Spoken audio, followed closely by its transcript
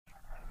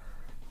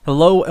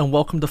Hello and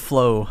welcome to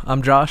Flow.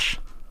 I'm Josh,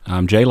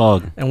 I'm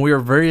J-Log. and we are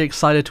very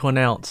excited to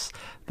announce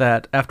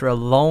that after a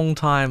long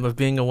time of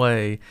being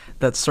away,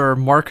 that Sir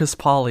Marcus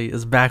Polly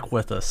is back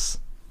with us.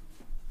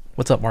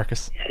 What's up,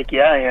 Marcus? Heck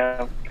yeah, I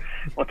am.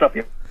 What's up,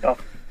 y'all?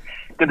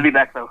 Good to be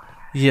back, though.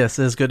 Yes,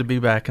 it is good to be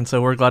back, and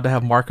so we're glad to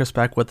have Marcus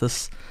back with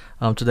us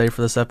today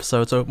for this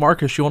episode. So,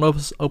 Marcus, you want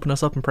to open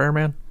us up in prayer,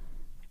 man?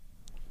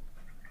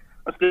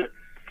 Let's do it.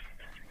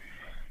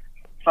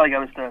 Father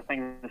God, just thank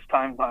you for this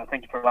time.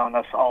 Thank you for allowing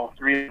us, all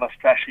three of us,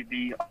 to actually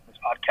be on this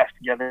podcast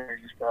together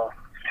and just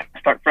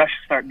start fresh,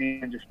 start new,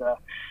 and just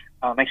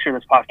make sure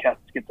this podcast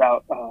gets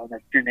out,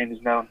 that your name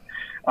is known.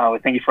 We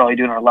thank you for all you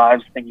do in our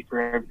lives. Thank you for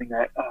everything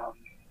that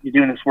you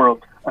do in this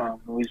world.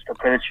 We just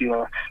pray that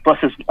you bless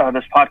this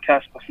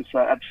podcast, bless this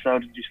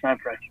episode, and just I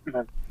pray.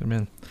 Amen.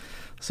 Amen.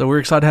 So we're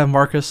excited to have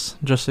Marcus.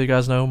 Just so you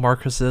guys know,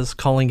 Marcus is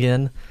calling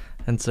in.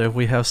 And so if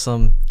we have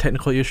some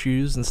technical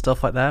issues and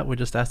stuff like that, we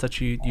just ask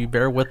that you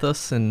bear with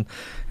us. And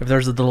if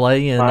there's a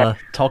delay in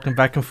talking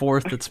back and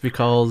forth, it's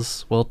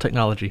because, well,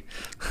 technology.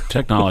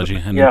 Technology.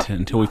 And Yeah.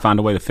 until we find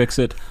a way to fix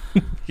it,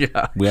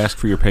 Yeah, we ask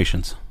for your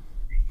patience.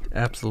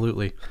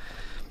 absolutely.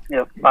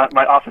 Yeah,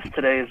 my office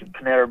today is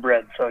Panera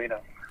Bread, so you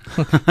know.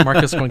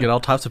 Marcus is going to get all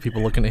types of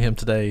people looking at him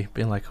today,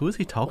 being like, who is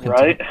he talking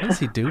Right? to? What is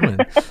he doing?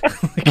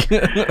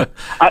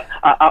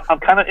 I'm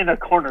kind of in a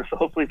corner, so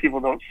hopefully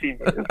people don't see me.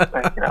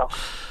 You know.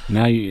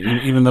 Now,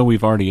 even though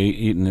we've already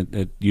eaten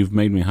it, you've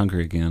made me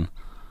hungry again.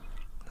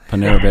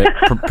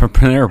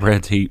 Panera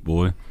Bread's heat,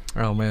 boy.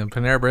 Oh, man,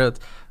 Panera Bread.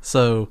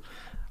 So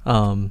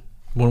when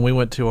we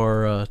went to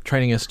our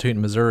training institute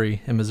in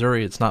Missouri,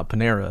 it's not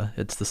Panera,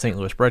 it's the St.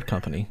 Louis Bread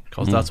Company,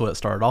 because that's what it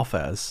started off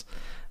as.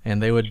 And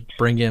they would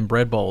bring in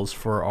bread bowls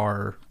for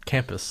our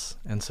campus.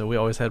 And so we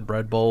always had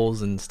bread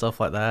bowls and stuff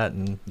like that.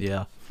 And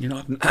yeah. You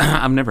know,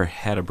 I've never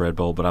had a bread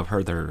bowl, but I've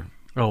heard they're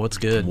Oh, it's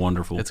good.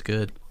 wonderful. It's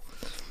good.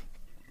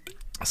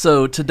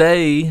 So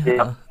today,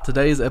 Yeah.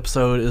 today's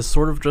episode is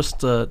sort of just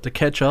to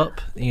catch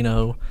up,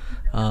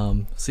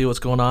 see what's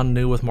going on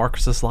new with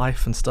Marcus's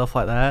life and stuff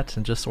like that.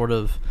 And just sort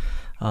of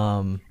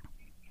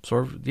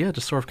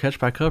catch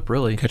back up,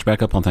 really. Catch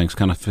back up on things,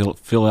 kind of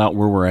fill out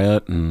where we're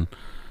at and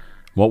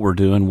what we're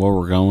doing, where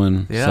we're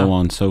going, Yeah. so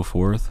on and so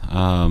forth.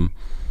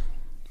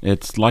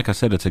 It's like I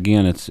said, it's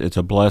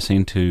a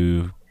blessing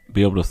to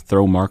be able to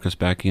throw Marcus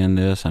back in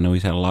this. I know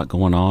he's had a lot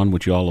going on,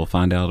 which you all will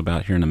find out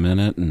about here in a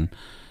minute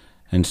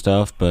and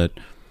stuff. But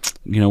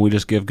we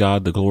just give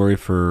God the glory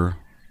for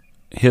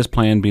His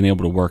plan being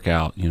able to work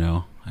out.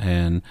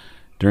 And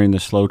during the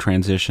slow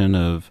transition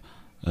of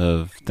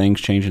things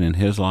changing in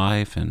His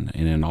life and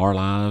in our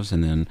lives,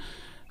 and then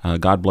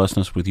God blessing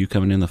us with you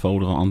coming in the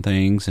fold on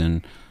things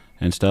and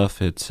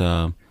stuff. It's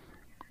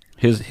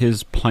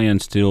his plan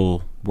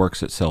still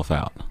works itself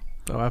out.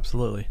 Oh,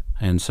 absolutely.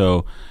 And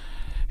so,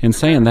 in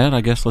saying that,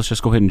 I guess let's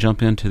just go ahead and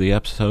jump into the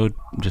episode.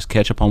 Just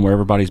catch up on where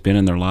everybody's been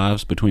in their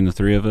lives between the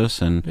three of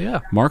us. And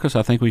Yeah. Marcus,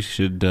 I think we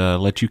should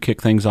let you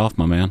kick things off,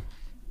 my man.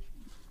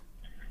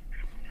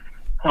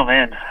 Oh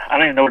man, I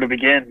don't even know where to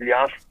begin. To be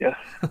honest with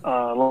you,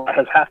 a lot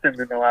has happened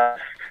in the last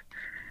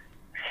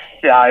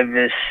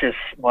 5-ish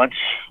months,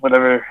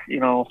 whatever you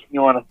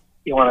want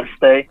to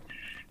say.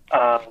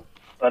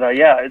 But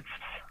yeah, it's.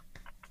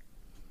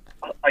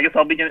 I guess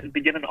I'll begin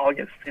in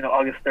August.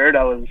 August 3rd.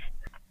 I was,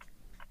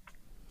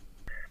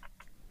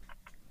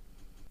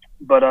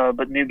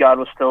 but knew God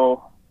was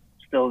still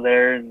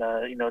there, and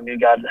knew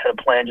God had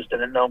a plan. Just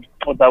didn't know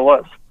what that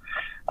was.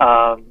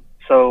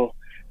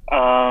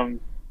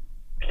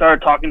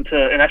 Started talking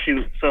to, and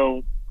actually,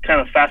 so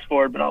kind of fast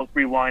forward, but I'll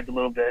rewind a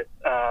little bit.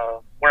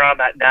 Where I'm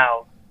at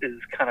now is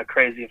kind of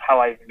crazy of how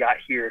I even got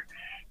here.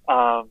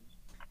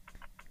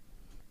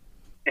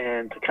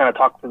 And to kind of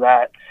talk to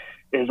that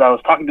is I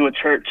was talking to a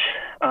church,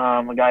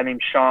 a guy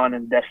named Sean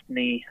and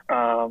Destiny,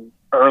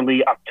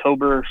 early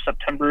October,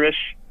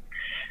 September-ish.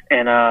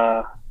 And,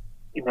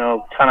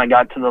 kind of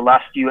got to the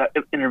last few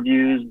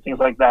interviews and things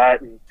like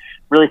that, and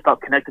really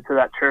felt connected to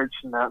that church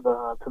and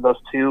to those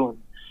two.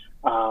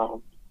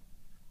 And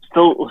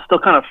still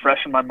kind of fresh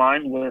in my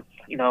mind with,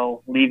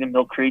 leaving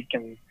Mill Creek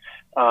and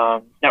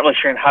not really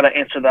sure how to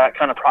answer that,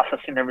 kind of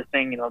processing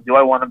everything. Do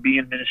I want to be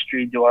in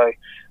ministry? Do I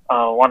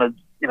want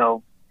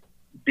to,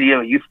 be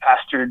a youth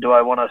pastor? Do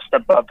I want to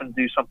step up and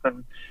do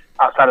something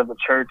outside of the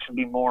church and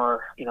be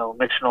more,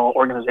 missional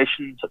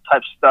organizations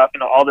type stuff?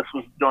 All this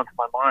was going through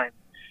my mind.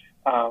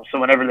 So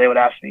whenever they would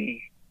ask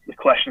me the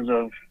questions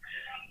of,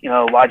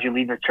 why'd you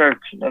leave your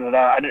church? I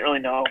didn't really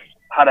know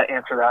how to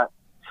answer that.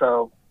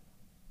 So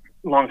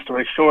long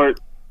story short,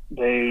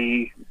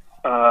 they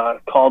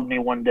called me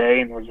one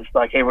day and was just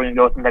like, hey, we're going to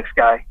go with the next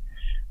guy.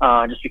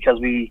 Just because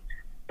we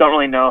don't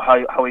really know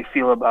how we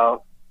feel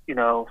about,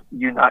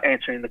 you not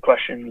answering the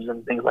questions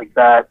and things like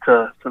that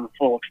to the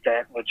full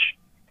extent, which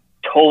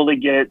totally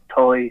get it,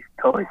 totally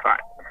fine.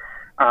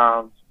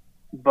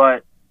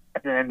 But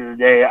at the end of the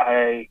day,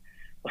 I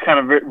was kind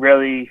of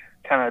really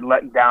kind of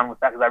let down with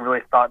that because I really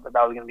thought that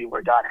was going to be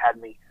where God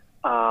had me.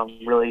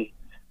 Really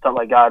felt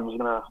like God was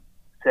going to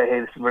say,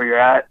 hey, this is where you're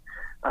at.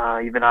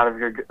 You've been out of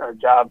your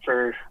job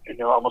for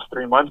almost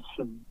 3 months,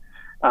 and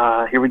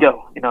here we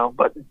go,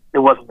 but it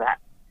wasn't that.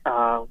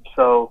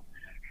 So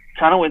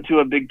kind of went through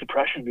a big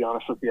depression, to be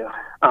honest with you.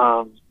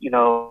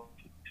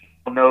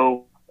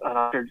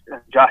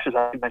 Josh has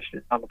already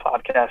mentioned it on the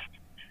podcast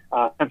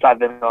since I've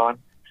been gone.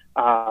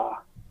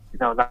 Not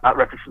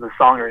referencing the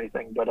song or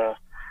anything, but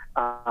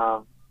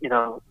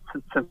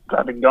since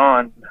I've been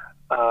gone,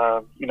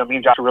 me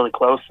and Josh are really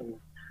close, and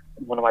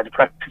when my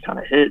depression kind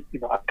of hit,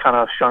 I kind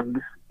of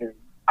shunned and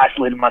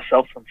isolated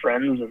myself from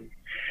friends, and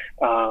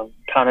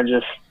kind of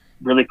just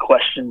really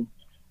questioned,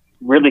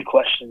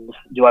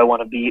 do I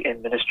want to be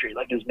in ministry?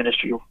 Like, is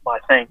ministry my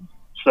thing?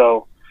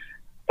 So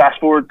fast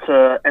forward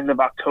to end of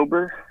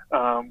October,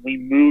 we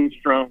moved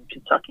from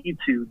Kentucky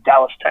to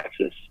Dallas,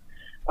 Texas.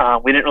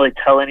 We didn't really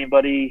tell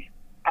anybody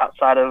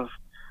outside of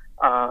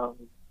our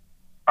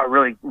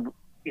really,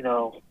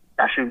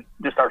 actually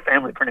just our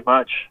family pretty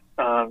much,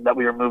 that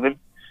we were moving,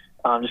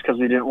 just because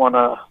we didn't want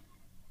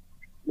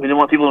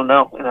people to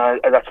know. And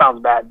that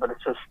sounds bad, but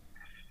it's just,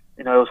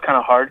 it was kind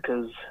of hard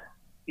because,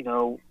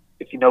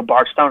 if you know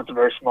Bardstown, it's a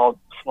very small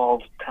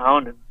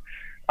town, and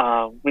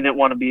we didn't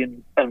want to be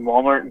in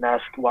Walmart and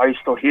ask, why are you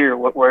still here?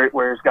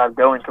 Where is God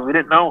going? Because we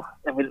didn't know,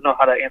 and we didn't know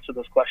how to answer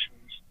those questions.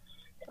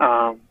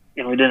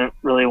 We didn't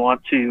really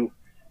want to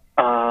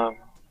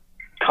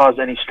cause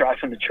any strife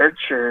in the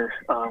church, or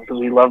because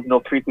we loved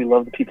Mill Creek, we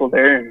loved the people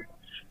there,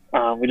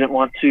 and we didn't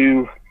want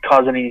to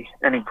cause any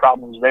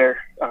problems there,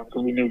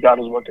 because we knew God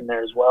was working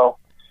there as well.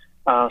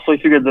 So we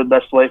figured the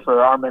best way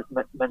for our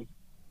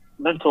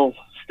mental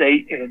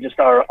state and just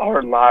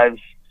our lives,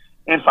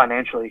 and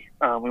financially,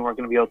 we weren't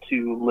going to be able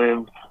to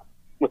live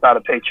without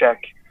a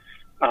paycheck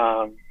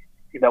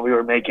that we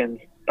were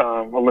making.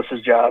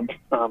 Alyssa's job,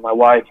 my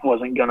wife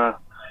wasn't gonna,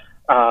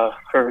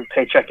 her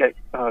paycheck at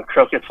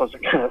Crocus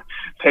wasn't gonna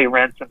pay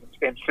rent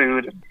and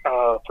food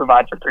and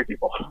provide for 3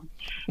 people.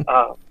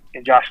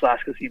 And Josh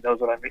laughs because he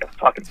knows what I'm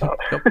talking about.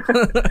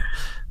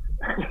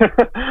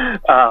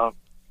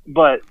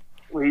 But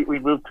we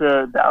moved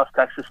to Dallas,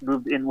 Texas,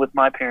 moved in with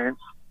my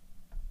parents.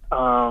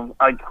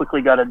 I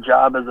quickly got a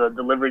job as a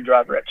delivery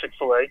driver at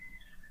Chick-fil-A,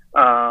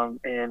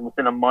 and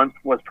within a month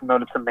was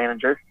promoted to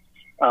manager,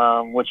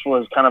 which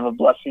was kind of a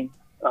blessing,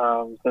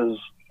 because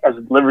as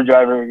a delivery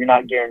driver, you're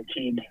not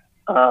guaranteed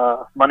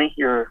money.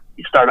 So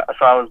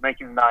I was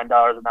making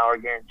 $9 an hour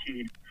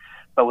guaranteed,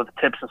 but with the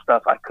tips and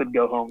stuff, I could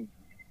go home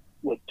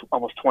with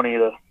almost $20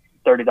 to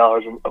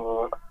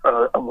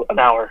 $30 an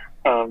hour,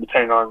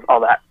 depending on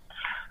all that.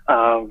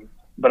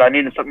 But I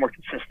needed something more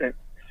consistent.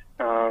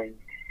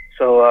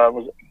 So I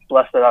was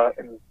blessed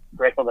and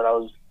grateful that I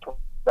was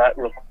that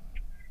real.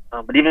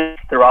 But even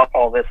throughout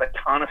all this, I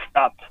kind of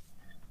stopped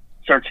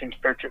searching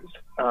churches,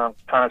 kind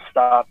of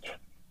stopped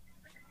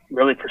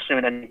really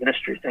pursuing any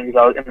ministry things.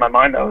 In my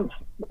mind, I was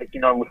like,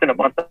 within a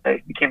month,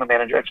 I became a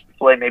manager at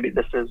Chick-fil-A. Maybe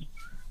this is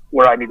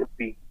where I need to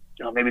be.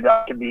 Maybe that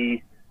I can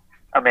be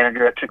a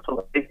manager at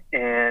Chick-fil-A,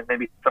 and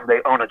maybe someday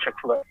own a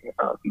Chick-fil-A.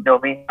 If you know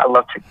me, I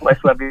love Chick-fil-A,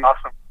 so that'd be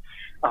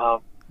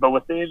awesome. But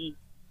within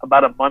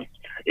about a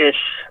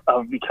month-ish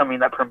of becoming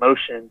that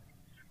promotion,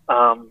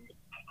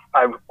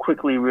 I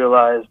quickly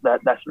realized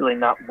that that's really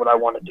not what I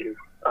want to do.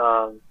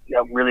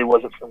 That really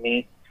wasn't for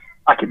me.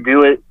 I could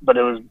do it, but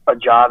it was a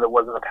job. It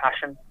wasn't a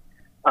passion.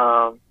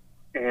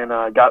 And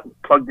I got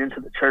plugged into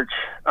the church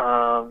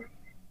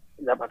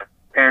that my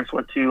parents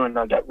went to, and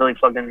I got really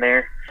plugged in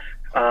there.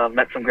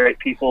 Met some great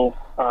people.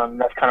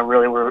 That's kind of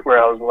really where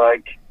I was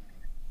like,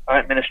 all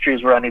right, ministry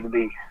is where I need to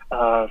be.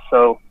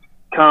 So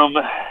come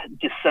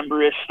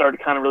December-ish,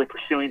 started kind of really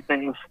pursuing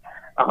things.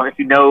 If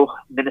you know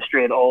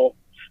ministry at all,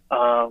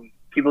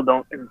 people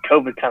don't, and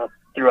COVID kind of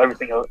threw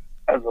everything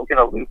in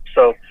a loop.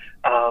 So,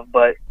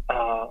 but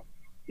I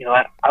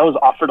was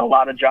offered a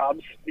lot of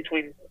jobs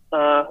between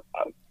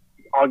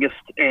August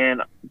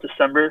and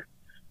December,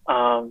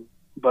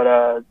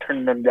 but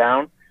turning them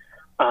down.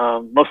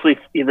 Mostly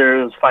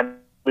either it was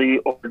financially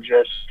or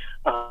just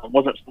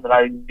wasn't something that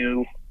I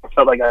knew or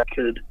felt like I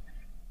could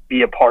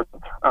be a part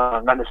of.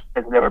 Not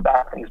necessarily they were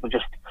bad things, but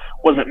just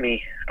wasn't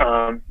me.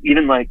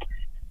 Even like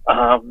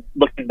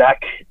looking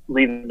back,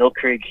 leaving Mill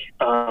Creek,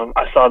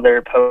 I saw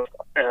their post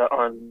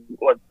on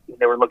what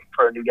they were looking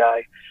for a new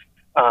guy.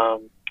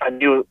 I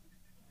knew,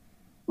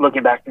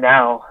 looking back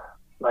now,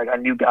 like I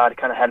knew God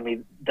kind of had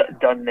me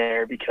done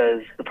there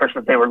because the person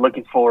that they were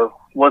looking for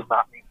was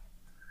not me.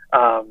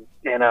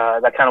 And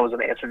that kind of was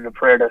an answer to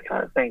prayer to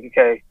kind of think,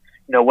 okay,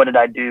 what did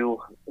I do?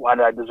 Why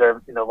did I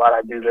deserve, why did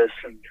I do this?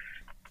 And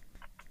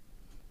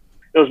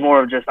it was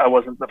more of just, I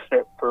wasn't the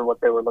fit for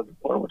what they were looking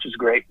for, which is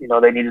great.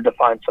 They needed to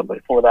find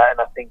somebody for that, and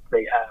I think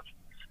they have.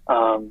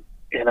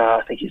 And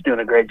I think he's doing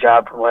a great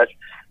job from what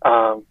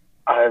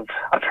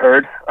I've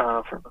heard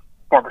from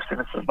former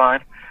students of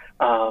mine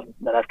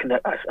that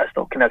I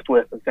still connect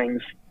with and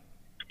things.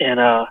 And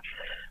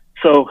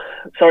so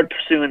started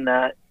pursuing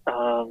that.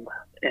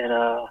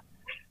 And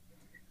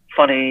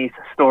funny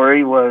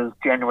story was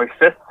January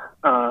 5th,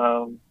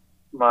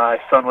 my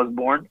son was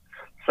born.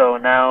 So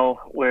now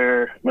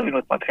we're living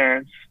with my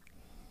parents,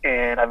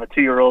 and I have a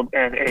 2-year-old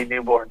and a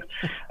newborn.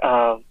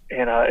 And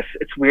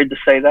it's weird to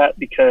say that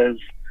because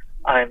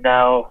I'm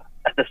now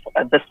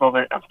at this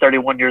moment, I'm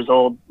 31 years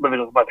old, living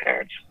with my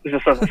parents. It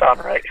just doesn't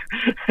sound right.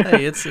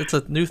 Hey, it's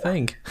a new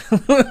thing.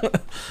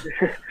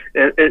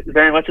 It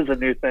very much is a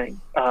new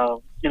thing.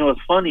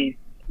 It's funny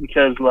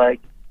because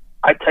like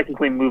I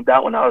technically moved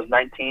out when I was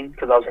 19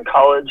 because I was in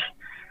college.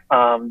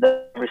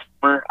 Then every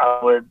summer I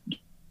would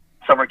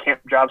summer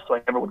camp jobs, so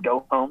I never would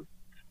go home.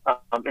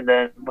 And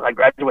then when I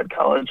graduated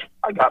college,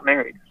 I got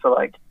married. So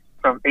like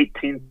from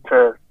 18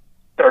 to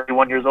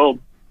 31 years old,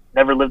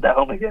 never lived at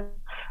home again.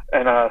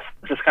 And it's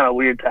just kind of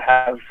weird to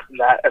have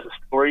that as a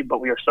story,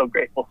 but we are so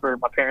grateful for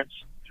my parents.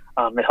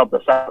 They helped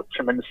us out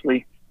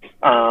tremendously.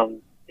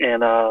 And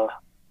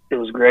it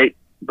was great.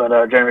 But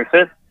January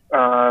 5th,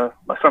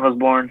 my son was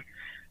born.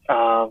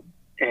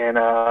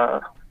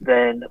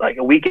 Then like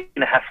a week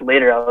and a half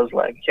later, I was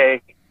like,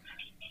 okay,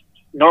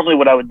 normally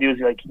what I would do is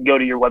like you go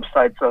to your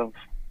websites of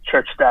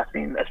church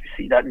staffing,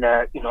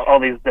 SBC.net, all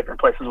these different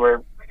places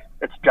where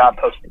it's job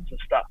postings and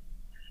stuff.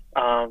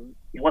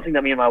 One thing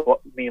that me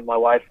and my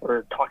wife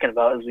were talking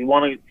about is we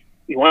want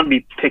to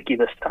be picky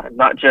this time,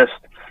 not just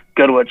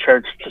go to a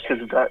church just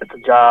because it's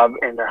a job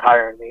and they're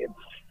hiring me.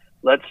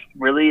 Let's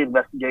really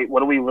investigate what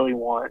do we really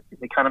want.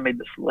 We kind of made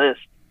this list,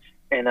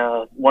 and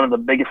one of the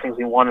biggest things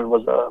we wanted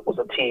was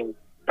a team,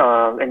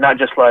 and not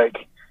just like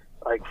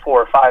 4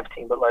 or 5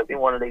 team, but like we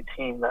wanted a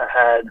team that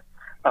had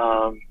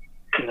a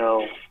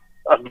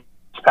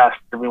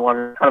pastor. We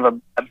wanted kind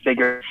of a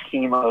bigger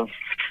team of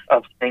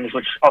things,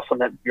 which also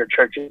meant bigger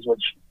churches,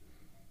 which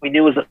we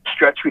knew was a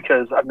stretch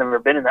because I've never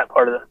been in that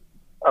part of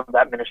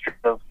that ministry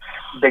of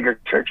bigger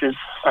churches.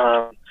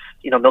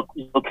 Milk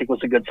Creek was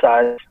a good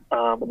size,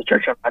 but the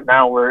church I'm at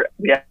now,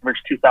 we average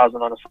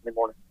 2,000 on a Sunday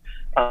morning,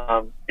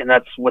 and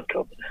that's with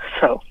COVID.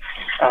 So,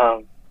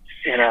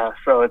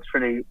 so it's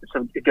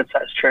a good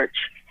sized church,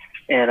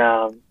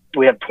 and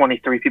we have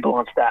 23 people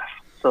on staff.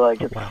 So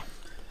like it's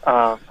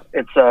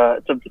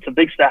a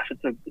big staff.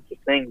 It's a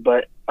thing,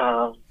 but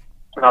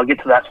and I'll get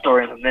to that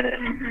story in a minute.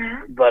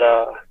 Mm-hmm. But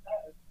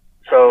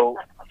so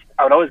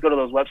I would always go to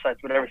those websites,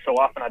 but every so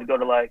often I'd go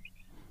to like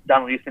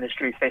Donald Youth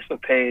Ministry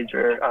Facebook page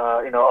or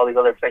all these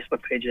other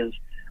Facebook pages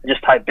and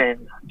just type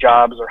in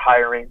jobs or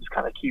hiring, just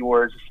kind of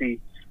keywords to see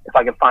if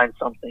I could find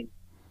something.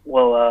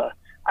 Well,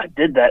 I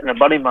did that, and a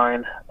buddy of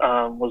mine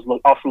was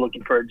also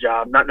looking for a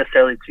job, not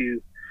necessarily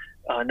to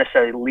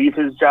necessarily leave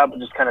his job, but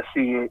just kind of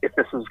see if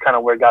this is kind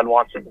of where God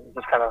wants him, and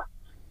just kind of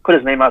put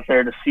his name out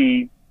there to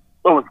see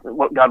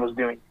what God was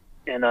doing.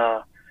 And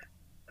the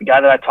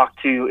guy that I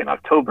talked to in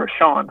October,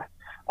 Sean,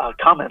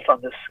 comments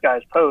on this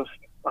guy's post.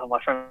 My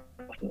friend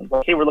was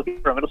like, hey, we're looking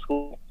for a middle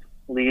school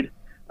lead.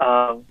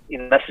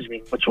 Messaged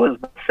me, which was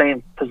the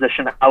same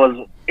position I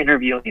was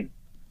interviewing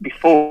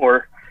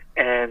before,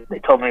 and they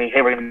told me,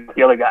 hey, we're going to meet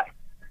the other guy.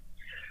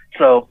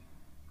 So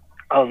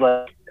I was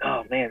like,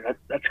 oh man,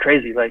 that's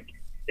crazy. Like,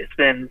 it's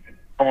been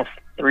almost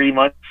 3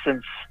 months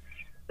since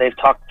they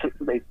told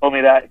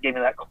me that, gave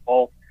me that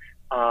call.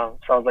 So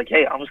I was like,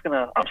 hey, I'm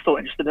still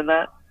interested in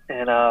that.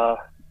 And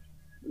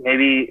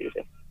maybe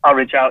I'll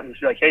reach out and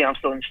just be like, hey, I'm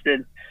still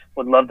interested.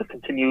 Would love to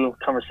continue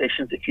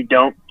conversations. If you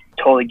don't,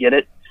 totally get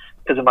it.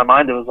 Because in my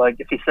mind, it was like,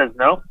 if he says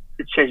no,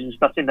 it changes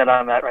nothing that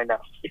I'm at right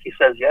now. If he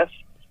says yes,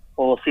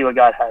 well, we'll see what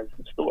God has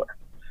in store.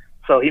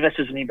 So he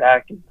messages me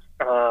back and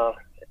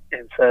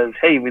says,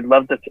 hey, we'd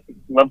love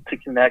to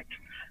connect.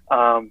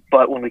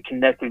 But when we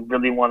connect, we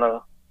really want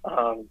to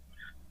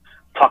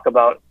talk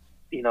about,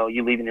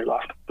 you leaving your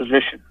last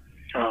position.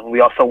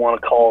 We also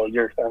want to call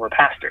your former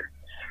pastor,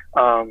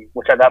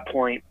 which at that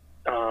point,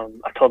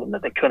 I told them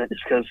that they couldn't,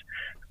 just because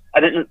I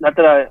don't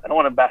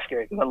want to bash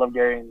Gary, because I love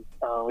Gary, and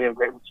we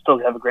still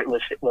have a great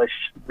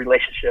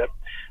relationship.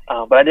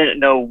 But I didn't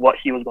know what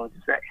he was going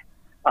to say.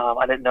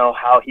 I didn't know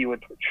how he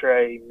would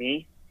portray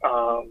me.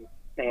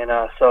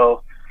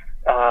 So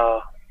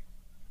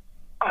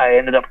I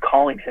ended up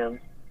calling him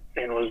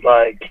and was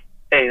like,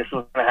 hey, this is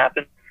what's going to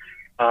happen.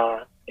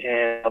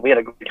 And we had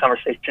a great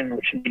conversation,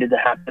 which needed to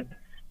happen.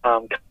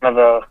 Kind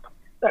of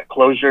that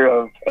closure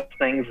of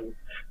things. And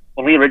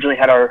when we originally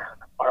had our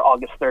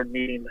August 3rd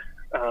meeting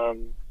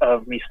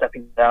of me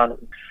stepping down,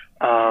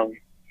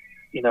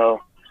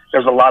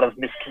 there's a lot of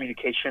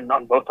miscommunication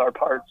on both our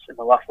parts and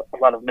a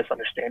lot of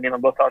misunderstanding on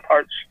both our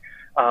parts,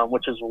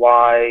 which is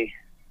why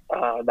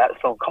that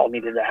phone call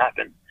needed to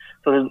happen.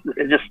 So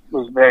it just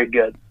was very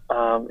good.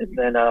 And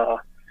then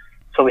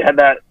so we had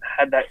that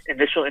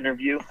initial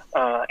interview,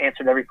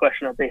 answered every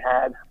question that they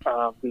had.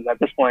 Because at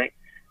this point,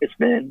 it's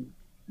been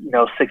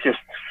 6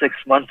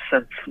 months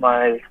since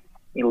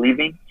me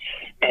leaving,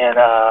 and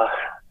I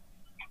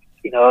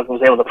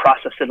was able to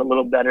process it a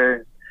little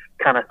better,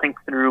 kind of think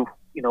through,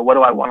 what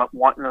do I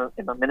want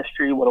in a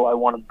ministry? What do I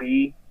want to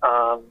be?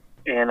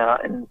 And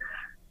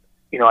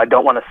I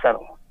don't want to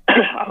settle.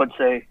 I would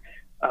say,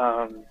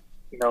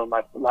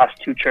 my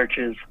last 2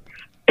 churches,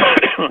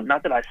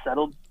 not that I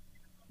settled,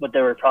 but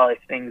there were probably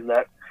things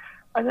that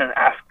I didn't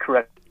ask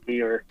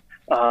correctly, or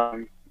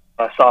I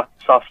saw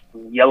some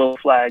yellow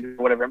flags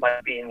or whatever it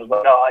might be, and was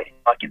like, oh,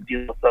 I can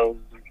deal with those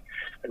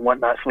and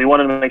whatnot. So we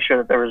wanted to make sure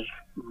that there was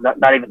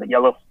not even the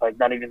yellow flag,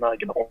 not even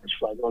like an orange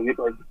flag.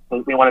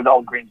 We wanted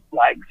all green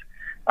flags.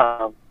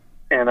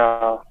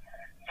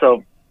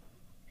 So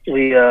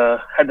we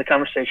had the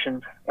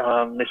conversation.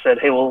 They said,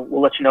 "Hey,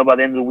 we'll let you know by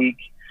the end of the week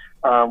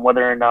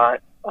whether or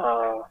not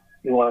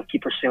we want to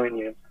keep pursuing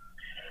you."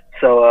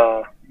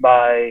 So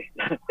by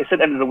they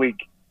said end of the week.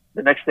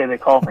 The next day they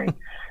called me.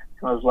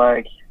 I was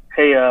like,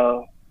 "Hey,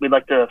 we'd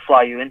like to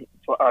fly you in,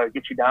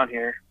 get you down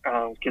here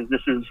because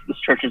this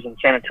church is in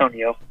San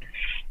Antonio,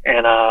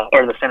 and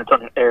or the San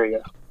Antonio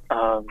area."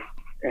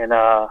 And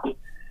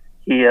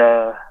he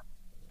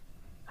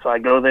so I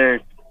go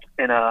there,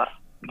 and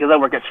because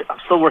I'm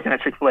still working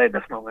at Chick-fil-A at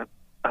this moment.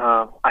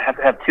 I have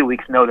to have 2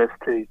 weeks notice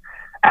to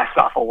ask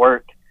off of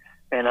work,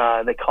 and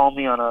they called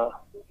me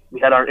we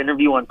had our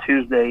interview on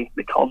Tuesday.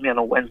 They called me on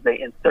a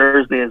Wednesday, and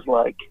Thursday is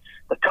like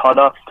the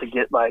cutoff to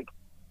get like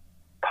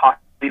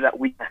possibly that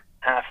week and a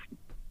half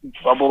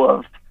bubble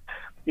of,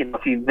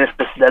 if you miss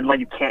this deadline,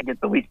 you can't get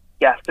the week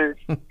after.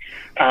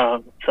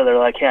 So they're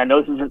like, "Hey, I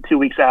know this isn't 2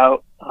 weeks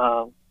out.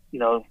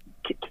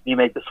 Can you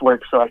make this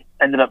work?" So I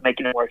ended up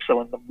making it work.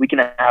 So in the week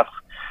and a half,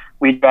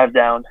 we drive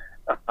down,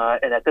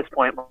 and at this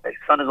point, my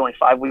son is only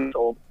 5 weeks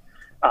old,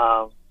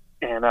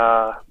 and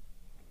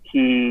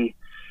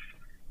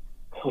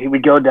we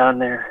go down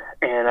there,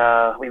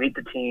 and we meet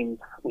the team,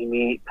 we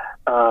meet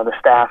the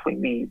staff,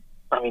 you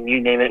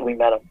name it, we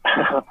met them.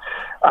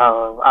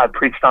 I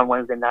preached on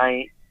Wednesday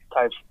night,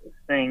 types of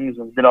things,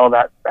 and did all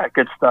that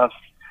good stuff.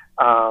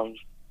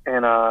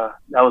 And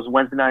that was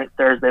Wednesday night.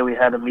 Thursday we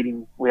had a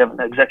meeting. We have an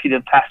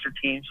executive pastor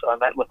team, so I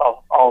met with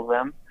all of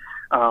them.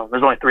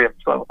 There's only 3 of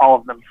them, so all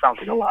of them sounds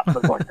like a lot,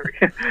 but there's only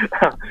 3.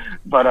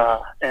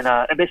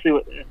 And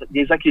basically the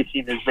executive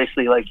team is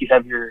basically like you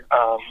have your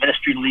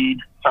ministry lead,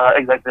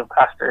 executive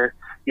pastor,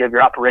 you have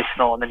your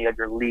operational, and then you have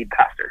your lead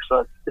pastor.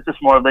 So it's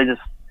just more of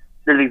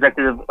they're the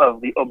executive of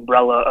the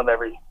umbrella of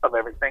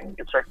everything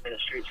in certain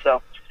ministries.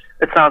 So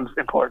it sounds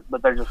important,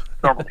 but they're just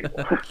normal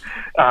people.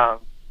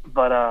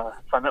 So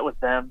I met with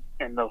them,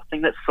 and the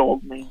thing that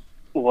sold me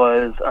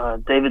was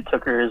David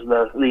Tooker is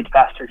the lead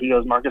pastor. He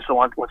goes, "Marcus, I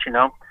want to let you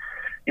know,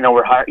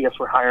 we're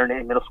hiring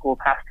a middle school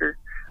pastor,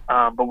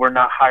 but we're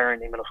not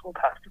hiring a middle school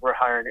pastor. We're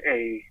hiring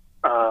a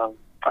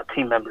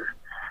team member.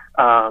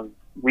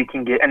 We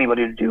can get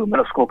anybody to do a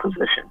middle school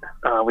position.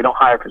 We don't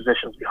hire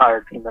positions, we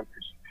hire team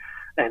members."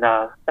 And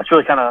that's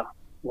really kind of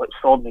what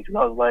sold me, because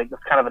I was like,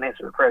 that's kind of an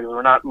answer to prayer.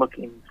 We're not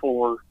looking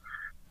for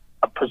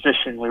a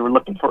position, we were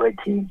looking for a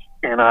team.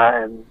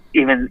 And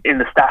even in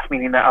the staff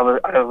meeting that I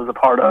was a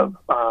part of,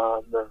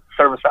 the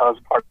service I was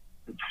a part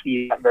of,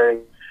 see that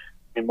very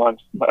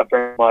much.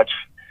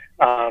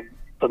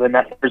 So then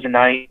that Thursday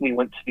night, we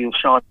went to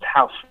Sean's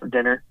house for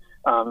dinner.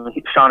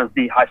 Sean is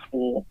the high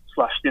school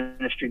 / student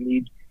ministry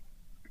lead,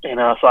 and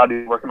so I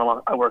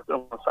worked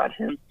alongside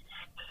him.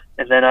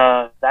 And then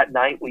that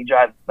night, we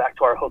drive back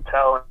to our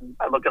hotel, and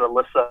I look at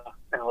Alyssa,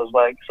 and I was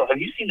like, "So have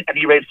you seen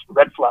any red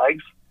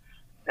flags?"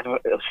 And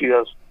she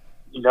goes,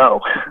 "No."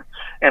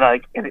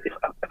 And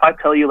if I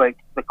tell you, like,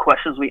 the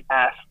questions we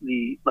asked,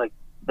 the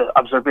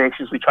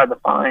observations we tried to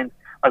find,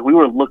 like, we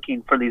were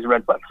looking for these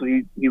red flags.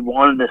 We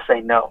wanted to say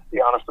no, to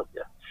be honest with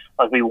you.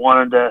 Like, we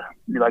wanted to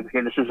be like,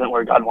 "Okay, this isn't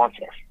where God wants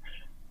us."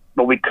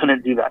 But we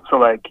couldn't do that. So,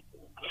 like,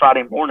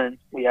 Friday morning,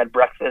 we had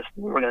breakfast.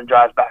 We were going to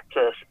drive back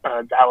to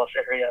Dallas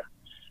area.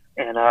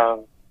 And,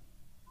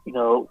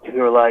 we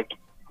were like,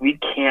 we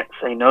can't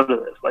say no to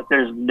this. Like,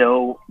 there's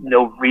no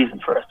reason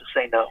for us to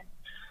say no.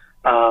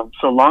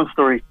 So long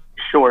story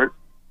short,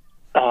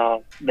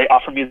 they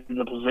offered me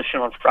the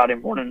position on Friday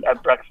morning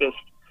at breakfast.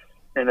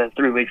 And then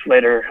 3 weeks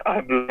later,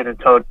 I moved into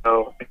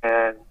Toto,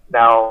 and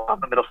now I'm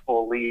the middle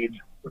school lead,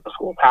 middle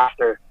school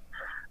pastor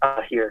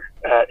here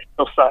at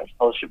Hillside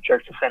Fellowship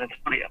Church in San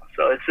Antonio.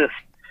 So it's just,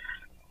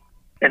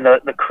 and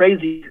the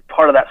crazy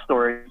part of that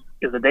story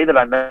is the day that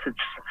I messaged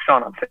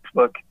Sean on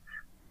Facebook.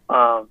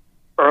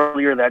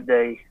 Earlier that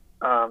day,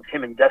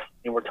 him and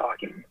Destiny were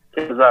talking.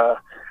 Because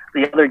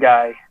the other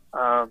guy,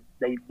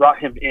 they brought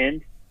him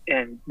in,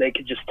 and they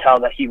could just tell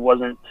that he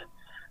wasn't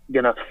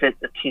gonna fit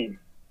the team.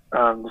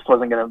 Just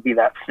wasn't gonna be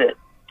that fit.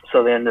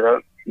 So they ended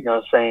up,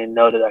 saying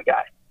no to that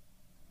guy.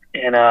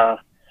 And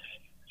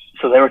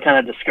so they were kind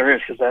of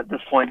discouraged, because at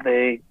this point,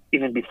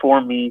 even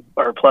before me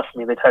or plus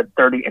me, they've had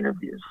 30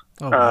 interviews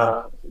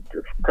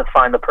to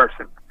find a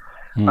person.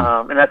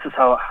 And that's just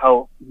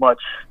how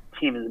much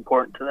team is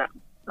important to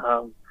them.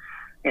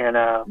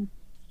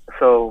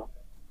 So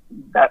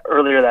that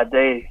earlier that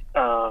day,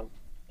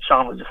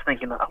 Sean was just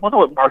thinking, I wonder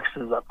what Marcus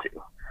is up to.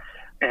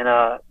 And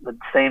the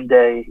same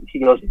day, he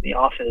goes in the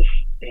office,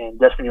 and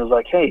Destiny was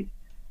like, "Hey,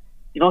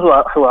 you know who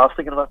I was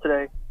thinking about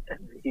today?"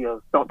 And he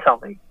goes, "Don't tell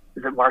me.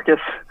 Is it Marcus?"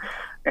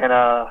 And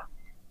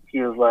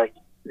he was like,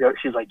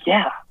 she's like,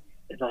 "Yeah."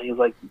 And he was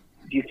like,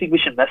 "Do you think we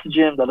should message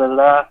him?" Da, da, da,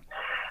 da.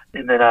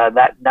 And then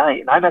that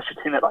night, and I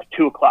messaged him at like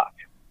 2:00.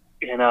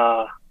 And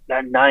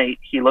that night,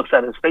 he looks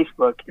at his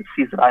Facebook and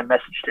sees that I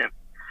messaged him.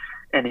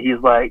 And he's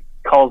like,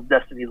 calls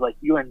Destiny. He's like,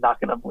 "You are not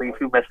going to believe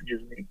who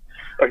messages me,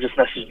 or just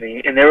messaged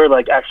me." And they were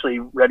like actually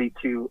ready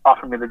to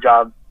offer me the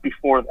job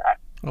before that.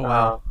 Oh,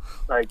 wow.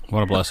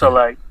 What a blessing. So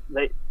like,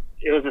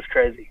 it was just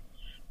crazy.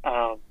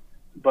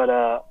 But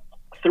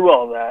through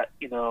all that,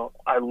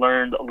 I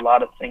learned a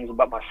lot of things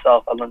about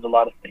myself. I learned a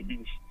lot of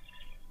things.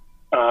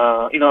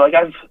 Like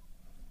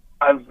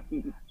I've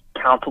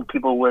counseled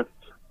people with,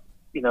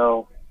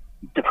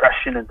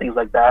 depression and things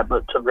like that,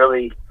 but to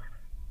really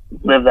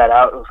live that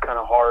out, it was kind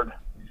of hard,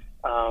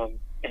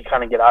 and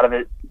kind of get out of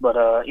it. But,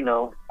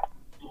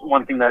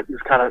 one thing that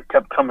just kind of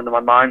kept coming to my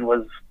mind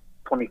was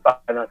 25,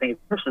 and I think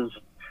it's verses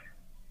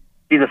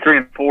either 3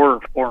 and 4 or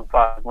 4 and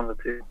 5, one of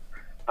the two.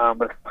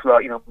 But it's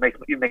about, make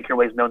your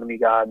ways known to me,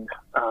 God.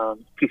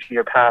 Teach me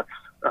your paths.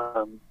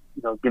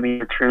 Give me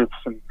your truths,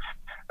 and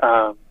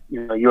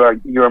you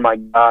are my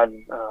God,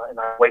 and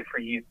I wait for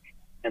you.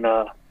 And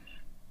at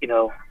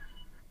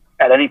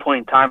any point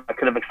in time, I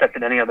could have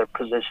accepted any other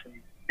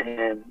position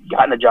and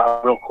gotten a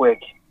job real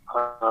quick.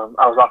 I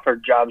was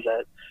offered jobs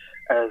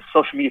as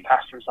social media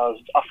pastors. I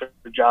was offered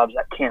jobs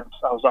at camps.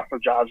 I was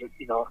offered jobs at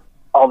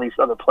all these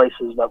other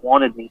places that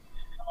wanted me,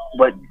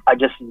 but I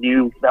just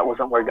knew that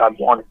wasn't where God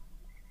wanted.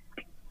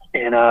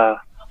 And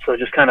so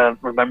just kind of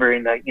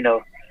remembering that,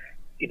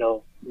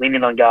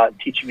 leaning on God,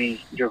 teach me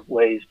your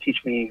ways,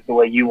 teach me the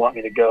way you want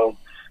me to go,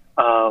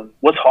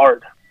 was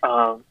hard.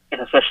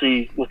 And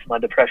especially with my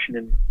depression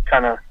and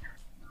kind of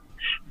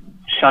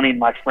shunning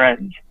my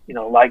friends,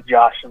 like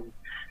Josh and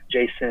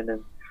Jason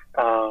and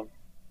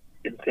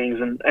things.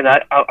 And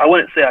I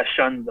wouldn't say I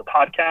shunned the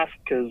podcast,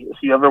 because if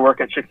you ever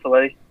work at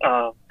Chick-fil-A,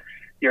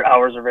 your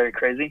hours are very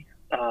crazy.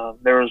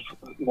 There was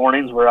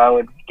mornings where I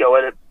would go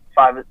at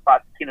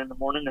 5:15 in the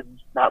morning and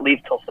not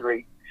leave till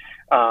 3.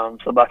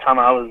 So by the time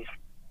I was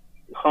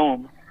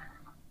home,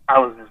 I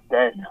was just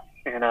dead,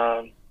 and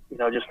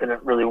just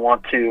didn't really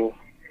want to.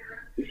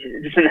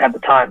 Just didn't have the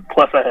time.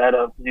 Plus, I had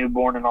a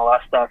newborn and all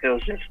that stuff. It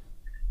was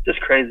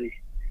just crazy.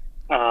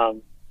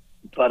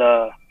 But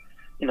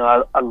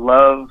I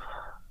love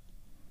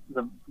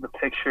the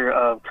picture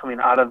of coming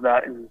out of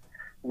that and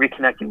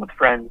reconnecting with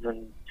friends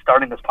and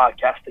starting this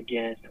podcast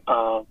again.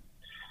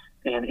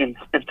 And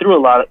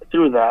through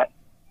that,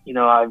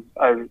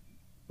 I've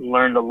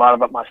learned a lot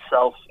about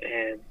myself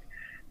and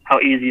how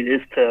easy it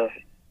is to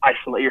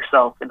isolate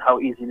yourself, and how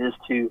easy it is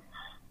to,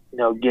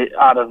 get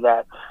out of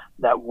that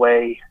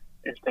way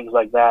and things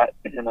like that.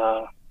 And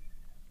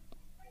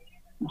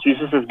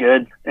Jesus is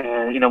good.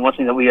 And one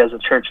thing that we as a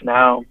church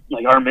now,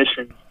 like our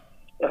mission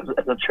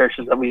as a church,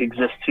 is that we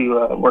exist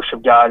to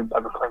worship God by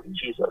proclaiming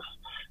Jesus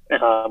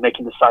and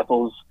making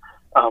disciples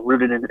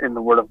rooted in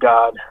the Word of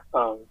God,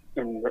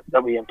 and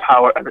that we are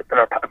empowered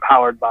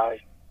by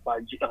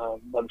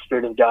the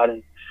Spirit of God.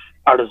 And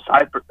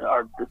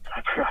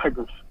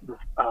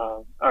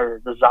our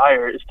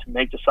desire is to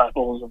make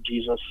disciples of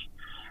Jesus,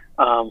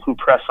 who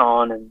press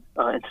on and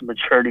into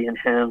maturity in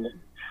Him, and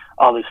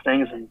all these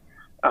things. And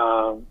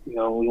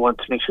we want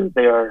to make sure that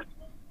they are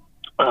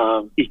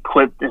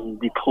equipped and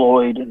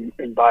deployed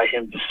and by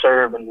Him to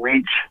serve and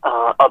reach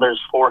others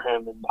for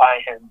Him and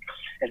by Him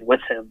and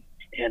with Him.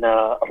 And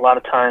a lot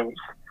of times,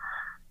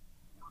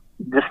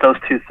 just those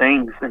two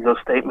things and those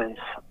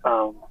statements,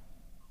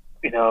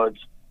 it's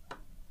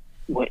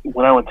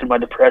when I went through my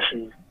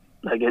depression,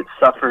 like, it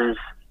suffers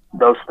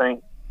those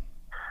things.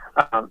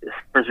 It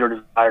suffers your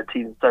desire to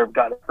even serve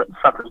God. It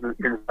suffers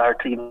your desire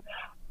to even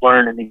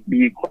learn and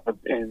be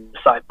equipped and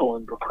disciple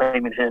and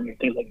proclaiming Him and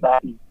things like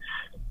that. And,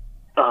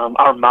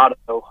 our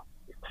motto,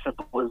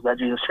 simple, is that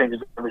Jesus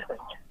changes everything.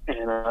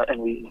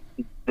 And we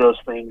do those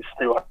things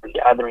through our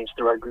gatherings,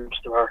 through our groups,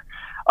 through our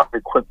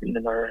equipping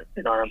and our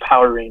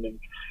empowering. And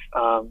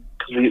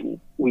because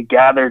we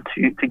gather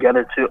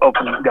together to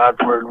open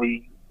God's Word.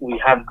 We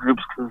have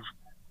groups because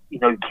you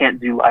can't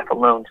do life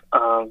alone.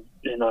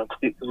 Because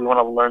we want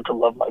to learn to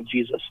love like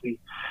Jesus. We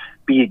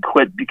be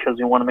equipped because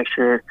we want to make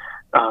sure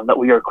that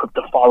we are equipped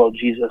to follow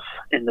Jesus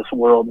in this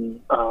world.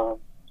 And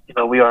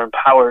we are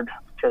empowered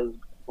because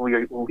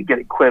when we get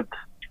equipped,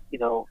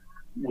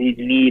 we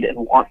need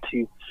and want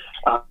to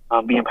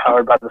be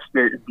empowered by the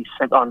Spirit and be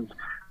sent on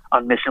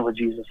mission with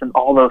Jesus. And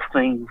all those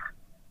things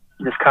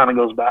just kind of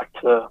goes back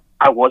to,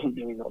 I wasn't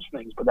doing those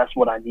things, but that's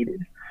what I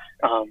needed.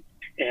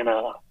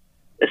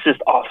 It's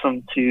just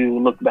awesome to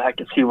look back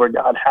and see where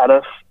God had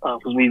us,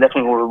 because we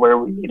definitely were where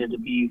we needed to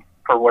be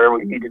for where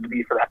we needed to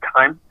be for that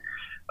time.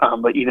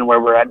 But even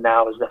where we're at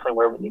now is definitely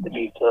where we need to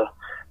be to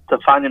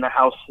finding a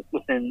house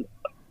within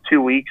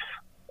 2 weeks,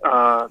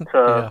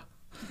 to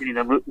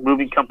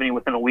moving company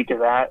within a week of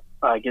that.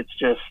 It's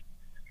just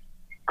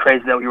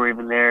crazy that we were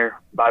even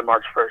there by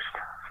March 1st.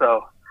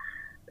 So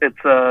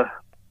that's a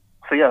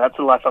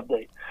life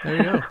update. There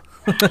you go.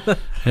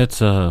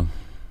 It's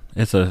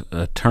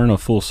a turn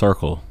of full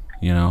circle.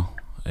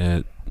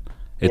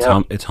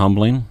 It's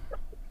humbling.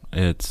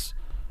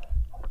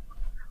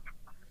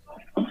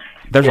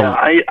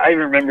 I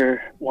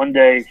remember one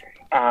day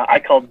I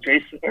called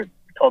Jason,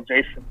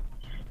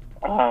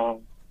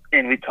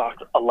 and we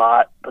talked a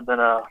lot. But then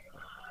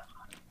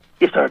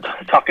he started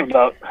talking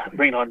about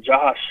bringing on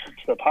Josh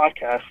to the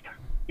podcast,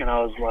 and I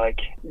was like,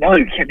 "No,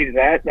 you can't do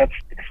that.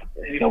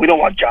 We don't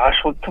want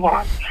Josh. Well, come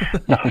on."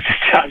 No,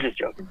 I was just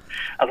joking.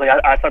 I was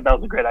like, I thought that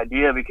was a great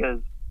idea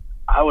because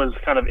I was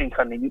kind of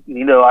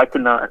incognito. I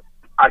couldn't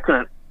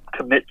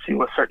commit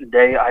to a certain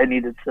day. I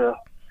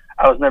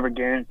was never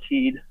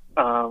guaranteed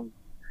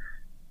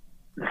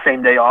the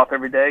same day off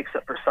every day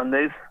except for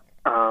Sundays,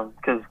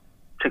 because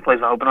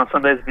Chick-fil-A's not open on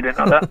Sundays, if you didn't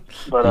know that.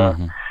 But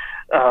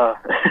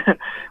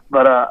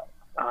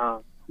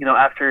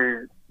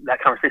after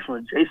that conversation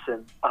with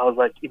Jason, I was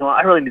like,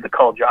 I really need to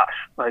call Josh,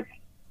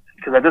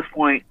 because at this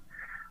point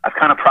I've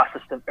kind of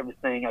processed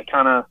everything.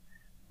 I'm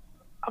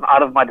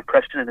out of my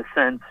depression in a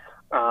sense,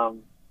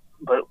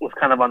 but was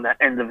kind of on that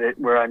end of it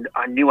where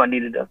I knew I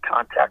needed to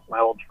contact my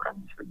old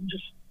friends and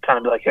just kind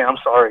of be like, hey, I'm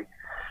sorry.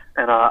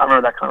 And I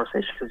remember that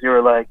conversation because you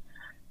were like,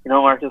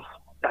 Marcus,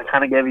 I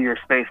kind of gave you your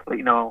space, but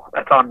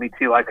that's on me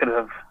too. I could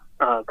have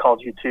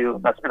called you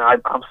too.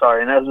 I'm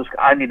sorry, and it was just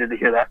I needed to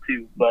hear that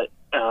too. But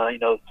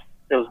it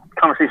was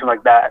conversations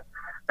like that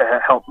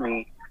helped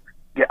me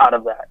get out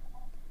of that.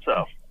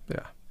 So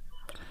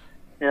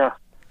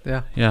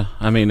yeah.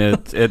 I mean,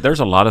 there's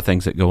a lot of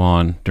things that go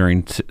on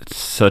during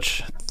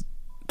such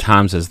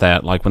times as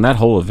that. Like when that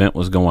whole event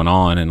was going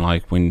on, and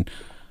like when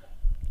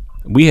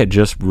we had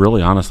just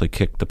really honestly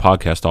kicked the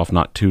podcast off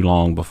not too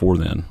long before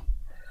then,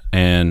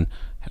 and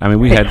I mean,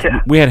 we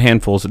had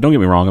handfuls. Don't get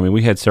me wrong. I mean,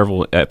 we had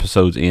several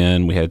episodes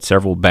in. We had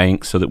several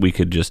banks so that we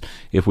could just,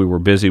 if we were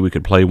busy, we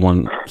could play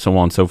one, so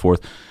on and so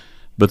forth.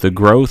 But the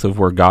growth of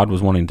where God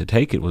was wanting to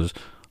take it was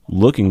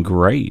looking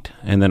great.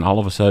 And then all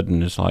of a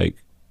sudden, it's like,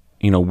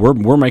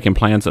 we're making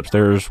plans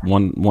upstairs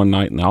one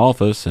night in the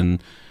office,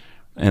 and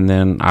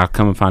then I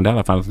come and find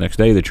out the next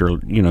day that you're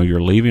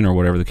leaving or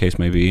whatever the case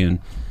may be, and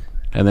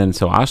then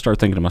so I start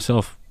thinking to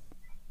myself,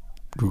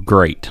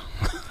 great.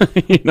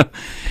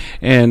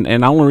 And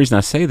the only reason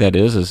I say that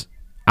is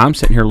I'm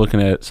sitting here looking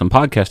at some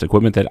podcast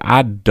equipment that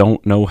I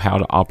don't know how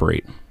to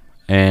operate,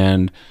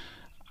 and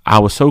I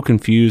was so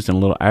confused and a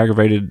little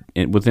aggravated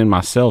within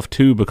myself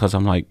too, because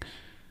I'm like,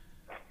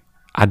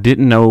 I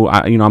didn't know.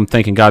 I'm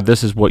thinking, God,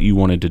 this is what you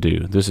wanted to do.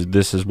 This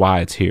is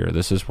why it's here.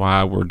 This is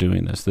why we're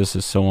doing this. This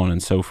is so on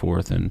and so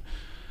forth,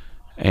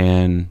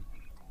 and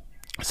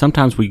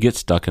sometimes we get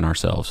stuck in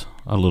ourselves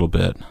a little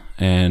bit,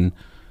 and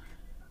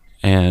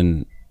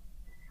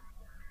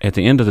at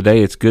the end of the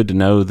day, it's good to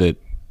know that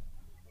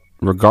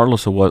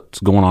regardless of what's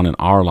going on in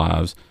our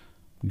lives,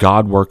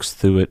 God works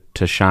through it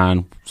to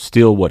shine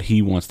still what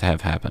He wants to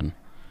have happen.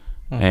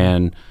 Mm-hmm.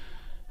 And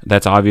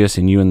that's obvious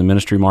in you in the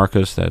ministry,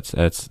 Marcus. That's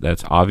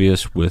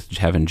obvious with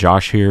having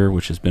Josh here,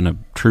 which has been a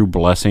true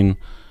blessing.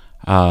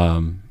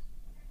 And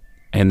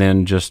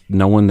then just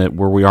knowing that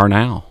where we are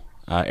now,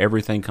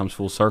 everything comes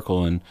full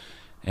circle,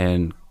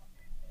 and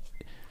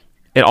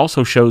it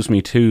also shows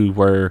me too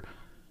where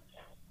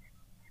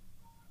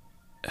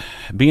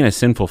being a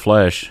sinful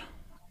flesh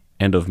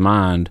and of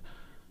mind,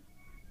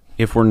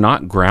 if we're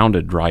not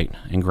grounded right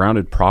and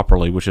grounded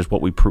properly, which is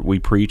what we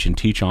preach and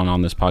teach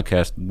on this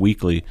podcast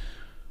weekly,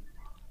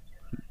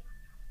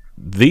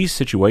 these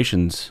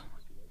situations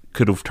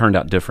could have turned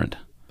out different.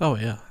 Oh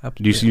yeah,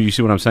 absolutely. Do you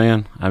see what I'm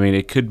saying? I mean,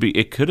 it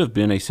could have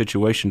been a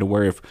situation to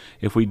where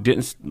if we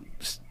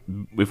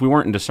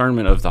weren't in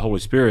discernment of the Holy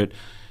Spirit,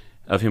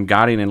 of Him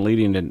guiding and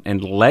leading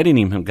and letting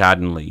Him guide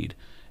and lead,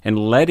 and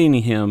letting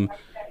Him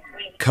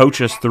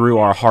coach us through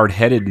our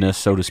hard-headedness,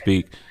 so to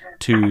speak,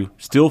 to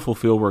still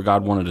fulfill where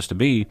God wanted us to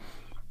be,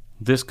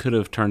 this could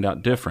have turned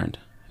out different.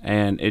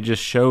 And it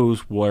just shows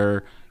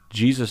where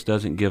Jesus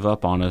doesn't give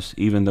up on us,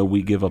 even though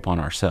we give up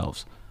on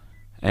ourselves.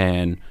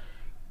 And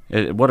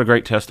what a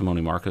great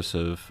testimony, Marcus,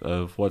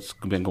 of what's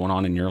been going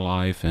on in your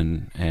life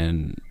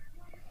and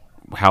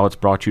how it's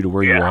brought you to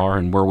where you are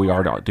and where we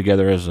are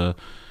together as a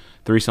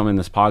threesome in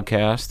this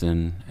podcast.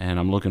 And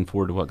I'm looking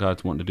forward to what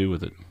God's wanting to do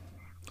with it.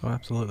 Oh,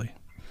 absolutely.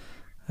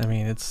 I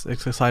mean, it's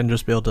exciting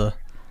just to be able to,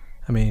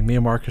 me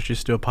and Marcus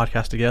used to do a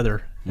podcast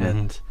together,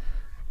 and,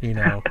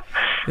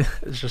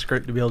 it's just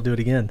great to be able to do it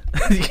again,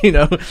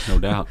 No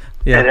doubt.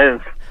 Yeah. It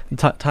is.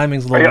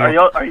 Timing's a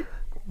little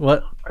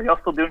What? Are y'all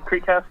still doing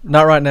Creekcast?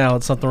 Not right now.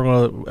 It's something we're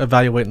going to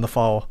evaluate in the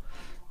fall.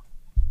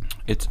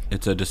 It's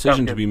a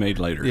decision to be made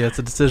later. Yeah, it's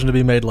a decision to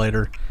be made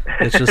later.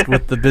 It's just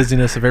with the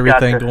busyness of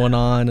everything going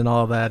on and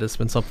all of that, it's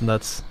been something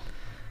that's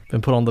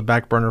been put on the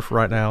back burner for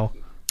right now.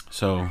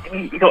 So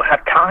you don't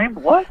have time?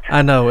 What?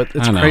 I know it's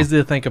crazy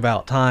to think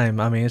about time.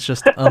 I mean, it's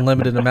just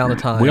unlimited amount of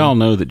time. We all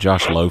know that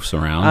Josh loafs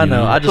around. I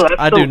know.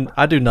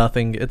 I do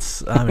nothing. It's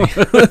that's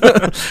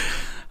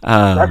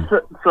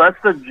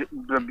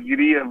the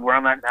beauty of where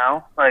I'm at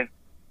now. Like,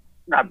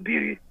 not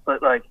beauty,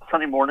 but like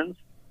Sunday mornings.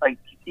 Like,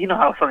 you know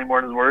how Sunday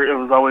mornings were. It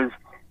was always,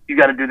 you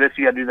got to do this,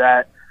 you got to do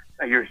that.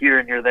 You're here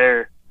and you're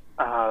there.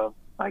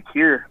 Like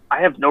here,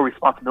 I have no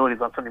responsibilities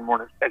on Sunday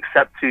mornings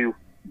except to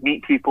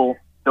meet people,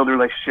 build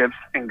relationships,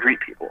 and greet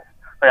people.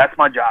 Like, that's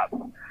my job.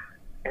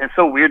 And it's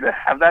so weird to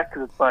have that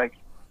because it's like,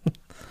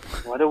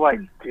 what do I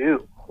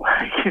do?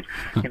 Like,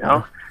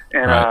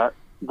 And right.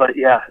 But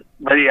yeah,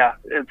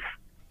 it's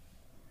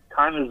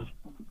time is.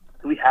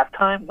 Do we have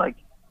time? Like,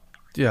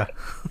 yeah.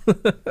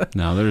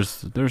 No,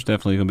 there's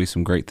definitely going to be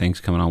some great things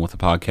coming on with the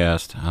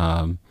podcast.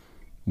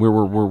 We're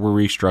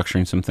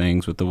restructuring some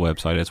things with the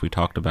website as we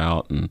talked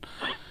about, and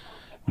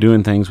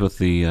doing things with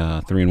the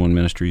 3-in-1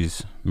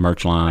 Ministries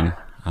merch line,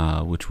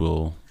 which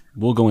will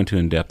we'll go into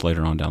in depth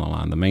later on down the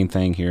line. The main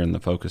thing here and the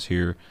focus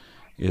here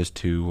is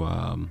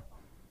to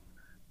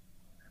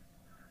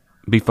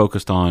be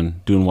focused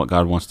on doing what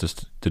God wants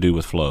us to do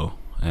with Flow,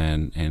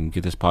 and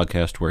get this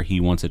podcast where He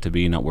wants it to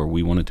be, not where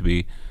we want it to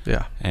be.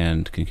 Yeah.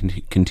 And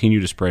continue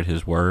to spread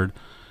His word.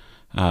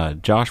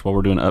 Josh, while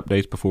we're doing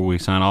updates before we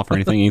sign off or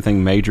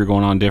anything major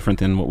going on different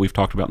than what we've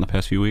talked about in the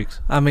past few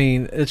weeks? I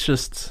mean, it's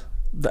just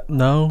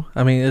no.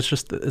 I mean,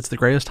 it's the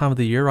greatest time of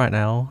the year right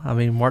now. I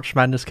mean, March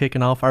Madness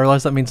kicking off. I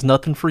realize that means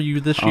nothing for you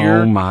this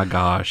year. Oh my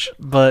gosh!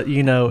 But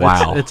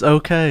wow. it's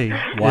okay.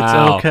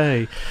 Wow. It's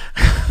okay.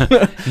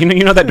 you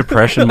know that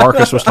depression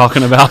Marcus was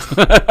talking about.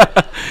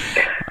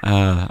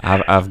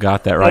 I've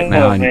got that right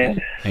now,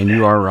 and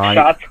you are right.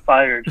 Shots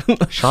fired.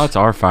 Shots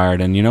are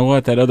fired, and you know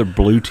what? That other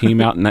blue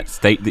team out in that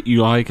state that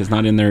you like is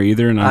not in there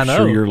either, and I'm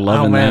sure you're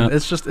loving that.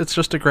 It's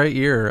just a great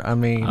year. I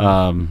mean,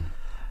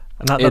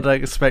 not that I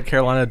expect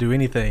Carolina to do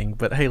anything,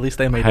 but hey, at least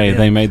they made.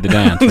 They made the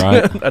dance,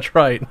 right? That's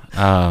right.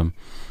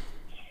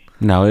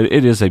 No,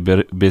 it is a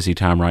bit busy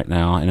time right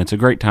now, and it's a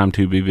great time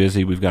to be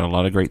busy. We've got a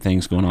lot of great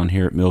things going on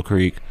here at Mill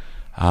Creek.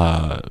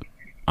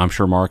 I'm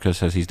sure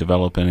Marcus, as he's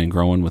developing and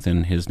growing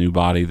within his new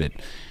body, that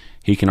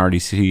he can already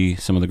see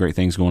some of the great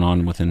things going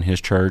on within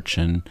his church,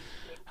 and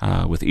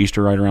with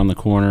Easter right around the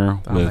corner,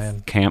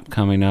 with camp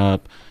coming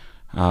up,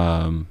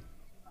 a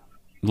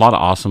lot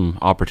of awesome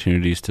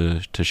opportunities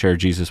to share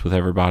Jesus with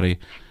everybody.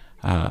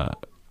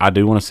 I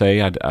do want to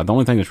say the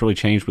only thing that's really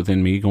changed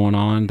within me going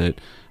on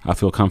that I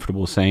feel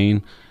comfortable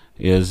saying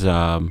is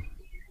I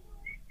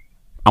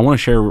want to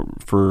share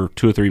for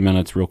 2 or 3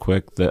 minutes real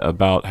quick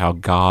about how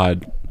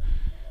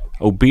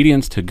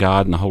obedience to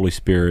God and the Holy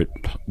Spirit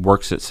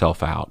works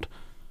itself out.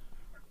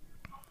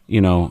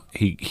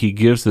 He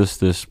gives us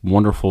this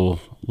wonderful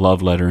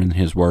love letter in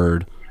His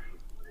Word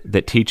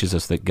that teaches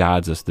us, that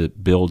guides us,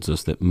 that builds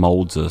us, that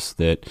molds us,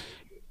 that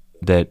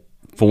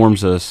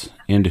forms us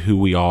into who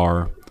we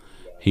are.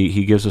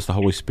 He gives us the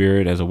Holy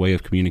Spirit as a way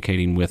of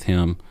communicating with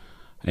Him,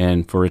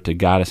 and for it to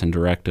guide us and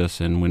direct us.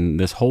 And when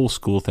this whole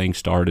school thing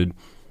started,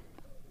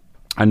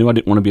 I knew I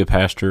didn't want to be a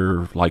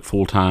pastor like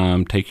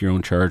full-time, take your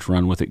own church,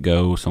 run with it,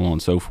 go, so on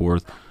and so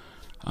forth.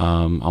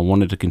 I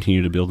wanted to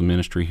continue to build the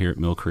ministry here at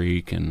Mill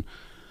Creek, and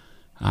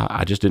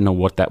I just didn't know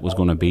what that was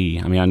going to be.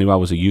 I mean, I knew I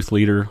was a youth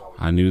leader.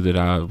 I knew that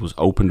I was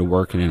open to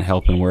working and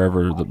helping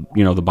wherever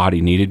the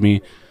body needed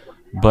me.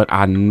 But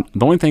the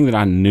only thing that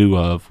I knew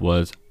of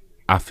was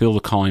I feel the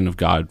calling of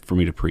God for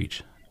me to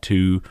preach,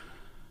 to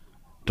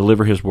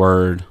deliver His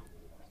word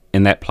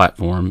in that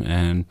platform,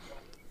 and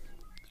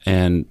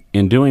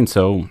in doing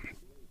so,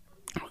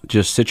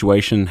 just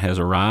situation has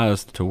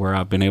arisen to where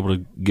I've been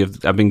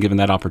given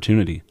that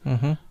opportunity.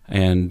 Mm-hmm.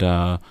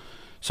 And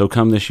so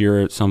come this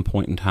year at some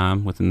point in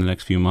time within the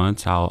next few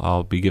months,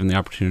 I'll be given the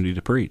opportunity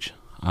to preach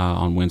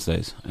on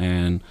Wednesdays,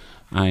 and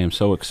I am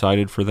so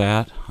excited for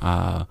that.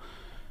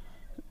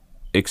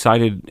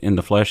 Excited in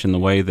the flesh in the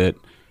way that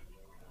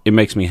it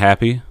makes me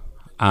happy.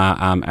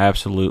 I'm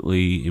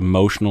absolutely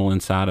emotional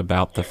inside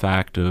about the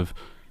fact of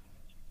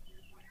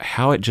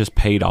how it just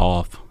paid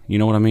off. You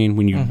know what I mean?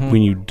 When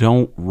you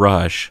don't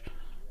rush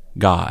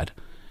God,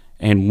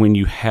 and when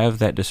you have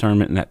that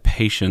discernment and that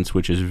patience,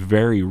 which is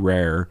very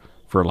rare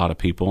for a lot of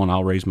people, and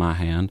I'll raise my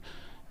hand,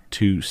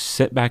 to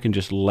sit back and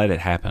just let it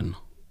happen.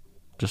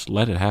 Just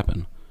let it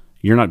happen.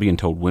 You're not being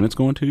told when it's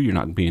going to. You're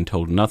not being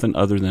told nothing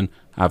other than,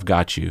 I've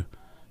got you.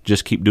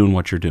 Just keep doing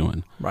what you're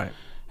doing. Right.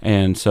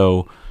 And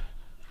so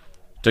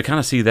to kind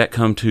of see that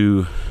come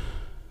to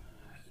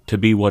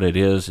be what it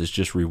is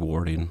just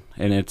rewarding.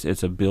 And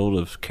it's a build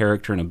of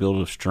character and a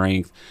build of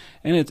strength,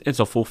 and it's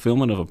a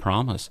fulfillment of a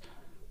promise.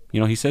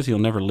 He says He'll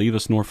never leave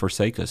us nor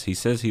forsake us. He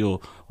says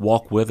He'll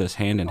walk with us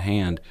hand in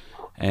hand,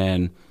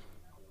 and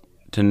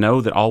to know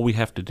that all we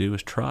have to do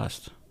is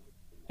trust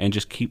and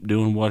just keep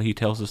doing what He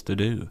tells us to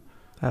do.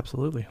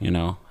 Absolutely.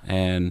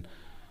 And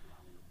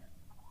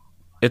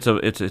it's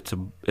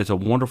a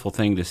wonderful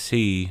thing to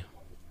see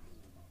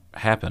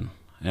happen.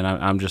 And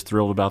I'm just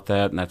thrilled about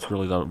that, and that's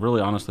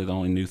really honestly the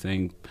only new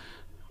thing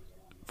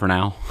for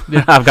now.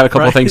 Yeah, I've got a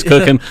couple of things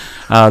cooking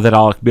that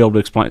I'll be able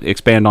to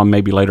expand on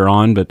maybe later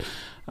on, but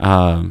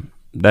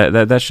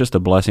that's just a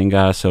blessing,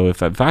 guys. So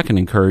if I can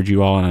encourage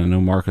you all, and I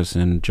know Marcus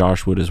and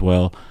Josh would as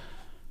well,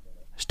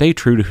 stay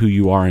true to who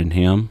you are in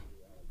Him.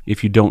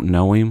 If you don't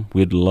know Him,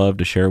 we'd love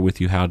to share with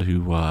you how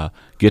to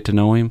get to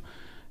know Him,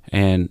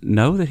 and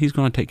know that He's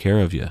going to take care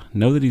of you.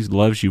 Know that He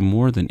loves you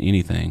more than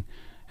anything.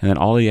 And then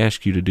all He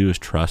asks you to do is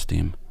trust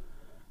Him,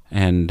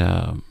 and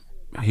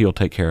He'll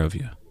take care of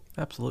you.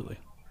 Absolutely.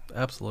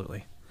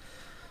 Absolutely.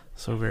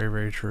 So very,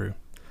 very true.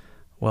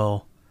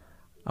 Well,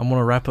 I'm going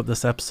to wrap up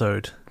this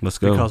episode. Let's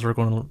go. Because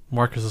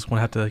Marcus is going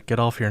to have to get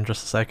off here in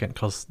just a second,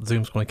 because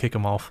Zoom's going to kick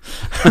him off.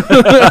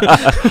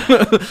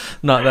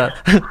 Not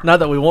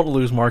that we won't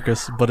lose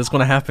Marcus, but it's going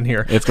to happen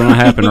here. It's going to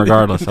happen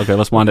regardless. Okay,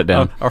 let's wind it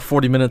down. Our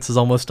 40 minutes is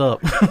almost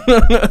up.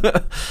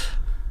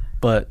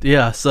 But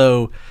yeah,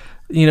 so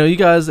you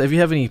guys, if you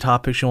have any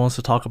topics you want us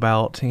to talk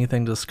about,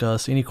 anything to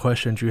discuss, any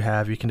questions you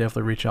have, you can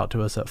definitely reach out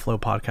to us at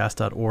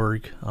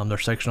flowpodcast.org.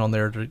 There's a section on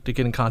there to get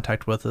in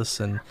contact with us,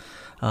 and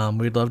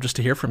we'd love just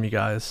to hear from you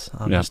guys,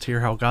 just to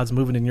hear how God's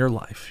moving in your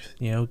life.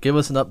 Give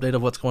us an update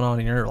of what's going on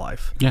in your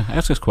life. Yeah,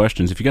 ask us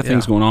questions. If you got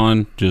things going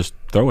on, just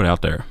throw it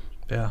out there.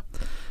 Yeah.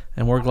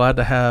 And we're glad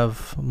to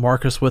have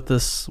Marcus with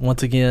us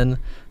once again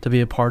to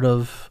be a part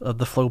of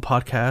the Flow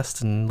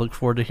podcast, and look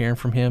forward to hearing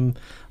from him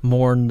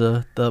more in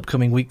the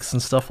upcoming weeks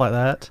and stuff like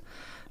that.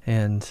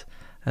 And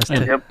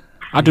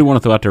I do want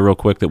to throw out there real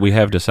quick that we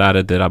have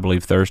decided that I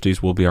believe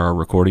Thursdays will be our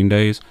recording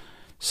days.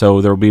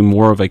 So there will be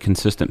more of a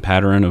consistent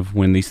pattern of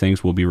when these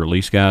things will be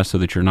released, guys, so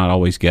that you're not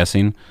always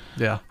guessing.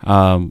 Yeah.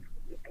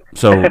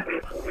 So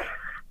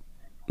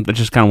I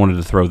just kind of wanted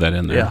to throw that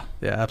in there.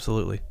 Yeah,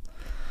 absolutely.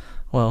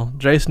 Well,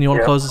 Jason, you want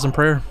to close us in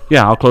prayer?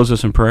 Yeah, I'll close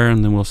us in prayer,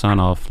 and then we'll sign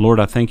off. Lord,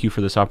 I thank you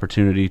for this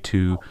opportunity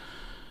to,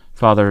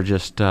 Father,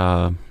 just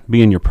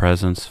be in your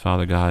presence,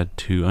 Father God,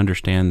 to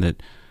understand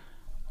that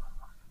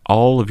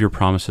all of your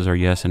promises are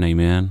yes and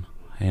amen,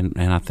 and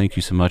I thank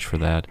you so much for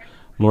that.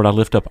 Lord, I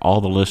lift up all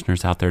the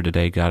listeners out there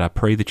today, God. I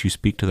pray that you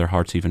speak to their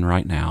hearts even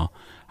right now.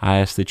 I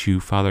ask that you,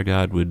 Father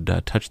God, would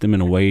touch them in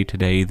a way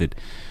today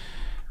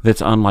that's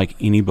unlike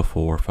any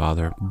before,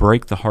 Father.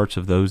 Break the hearts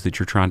of those that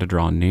you're trying to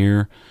draw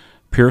near.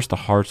 Pierce the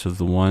hearts of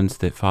the ones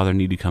that, Father,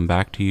 need to come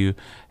back to you.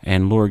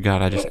 And, Lord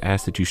God, I just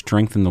ask that you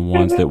strengthen the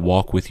ones that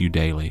walk with you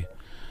daily.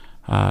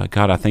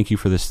 God, I thank you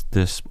for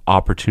this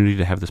opportunity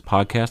to have this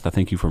podcast. I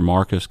thank you for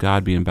Marcus,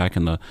 God, being back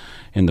in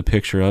the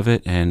picture of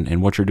it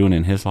and what you're doing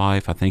in his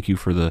life. I thank you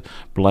for the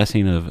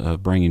blessing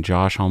of bringing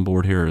Josh on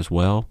board here as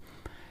well.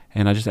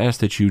 And I just ask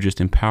that you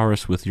just empower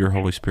us with your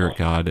Holy Spirit,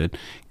 God, and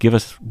give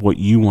us what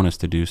you want us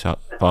to do,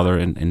 Father,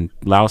 and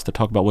allow us to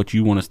talk about what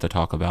you want us to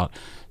talk about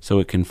so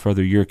it can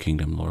further your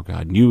kingdom, Lord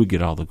God, and you would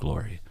get all the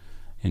glory.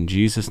 In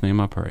Jesus' name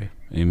I pray.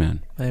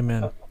 Amen.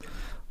 Amen.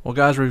 Well,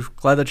 guys, we're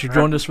glad that you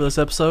joined us for this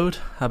episode.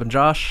 I've been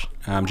Josh.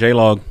 I'm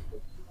J-Log.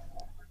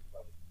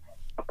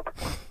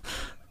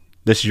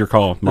 This is your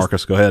call.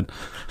 Marcus, go ahead.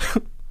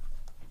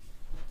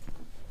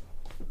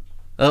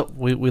 Oh,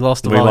 we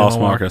lost the volume. We lost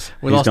Marcus.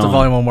 We lost the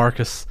volume on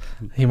Marcus.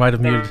 He might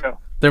have muted.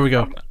 There we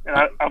go.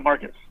 I'm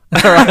Marcus.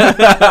 All right.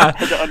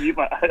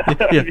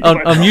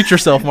 Unmute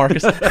yourself,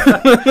 Marcus. All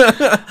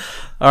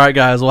right,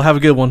 guys. Well, have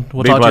a good one.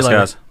 We'll talk to you later.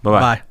 Guys. Bye-bye.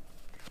 Bye.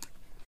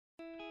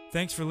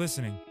 Thanks for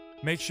listening.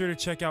 Make sure to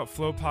check out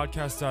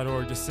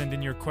flowpodcast.org to send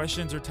in your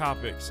questions or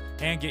topics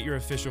and get your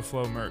official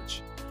Flow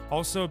merch.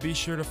 Also, be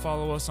sure to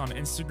follow us on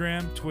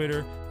Instagram,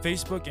 Twitter,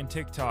 Facebook, and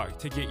TikTok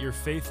to get your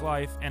faith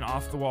life and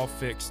off-the-wall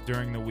fix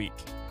during the week.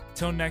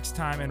 Till next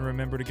time, and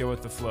remember to go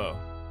with the flow.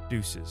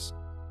 Deuces.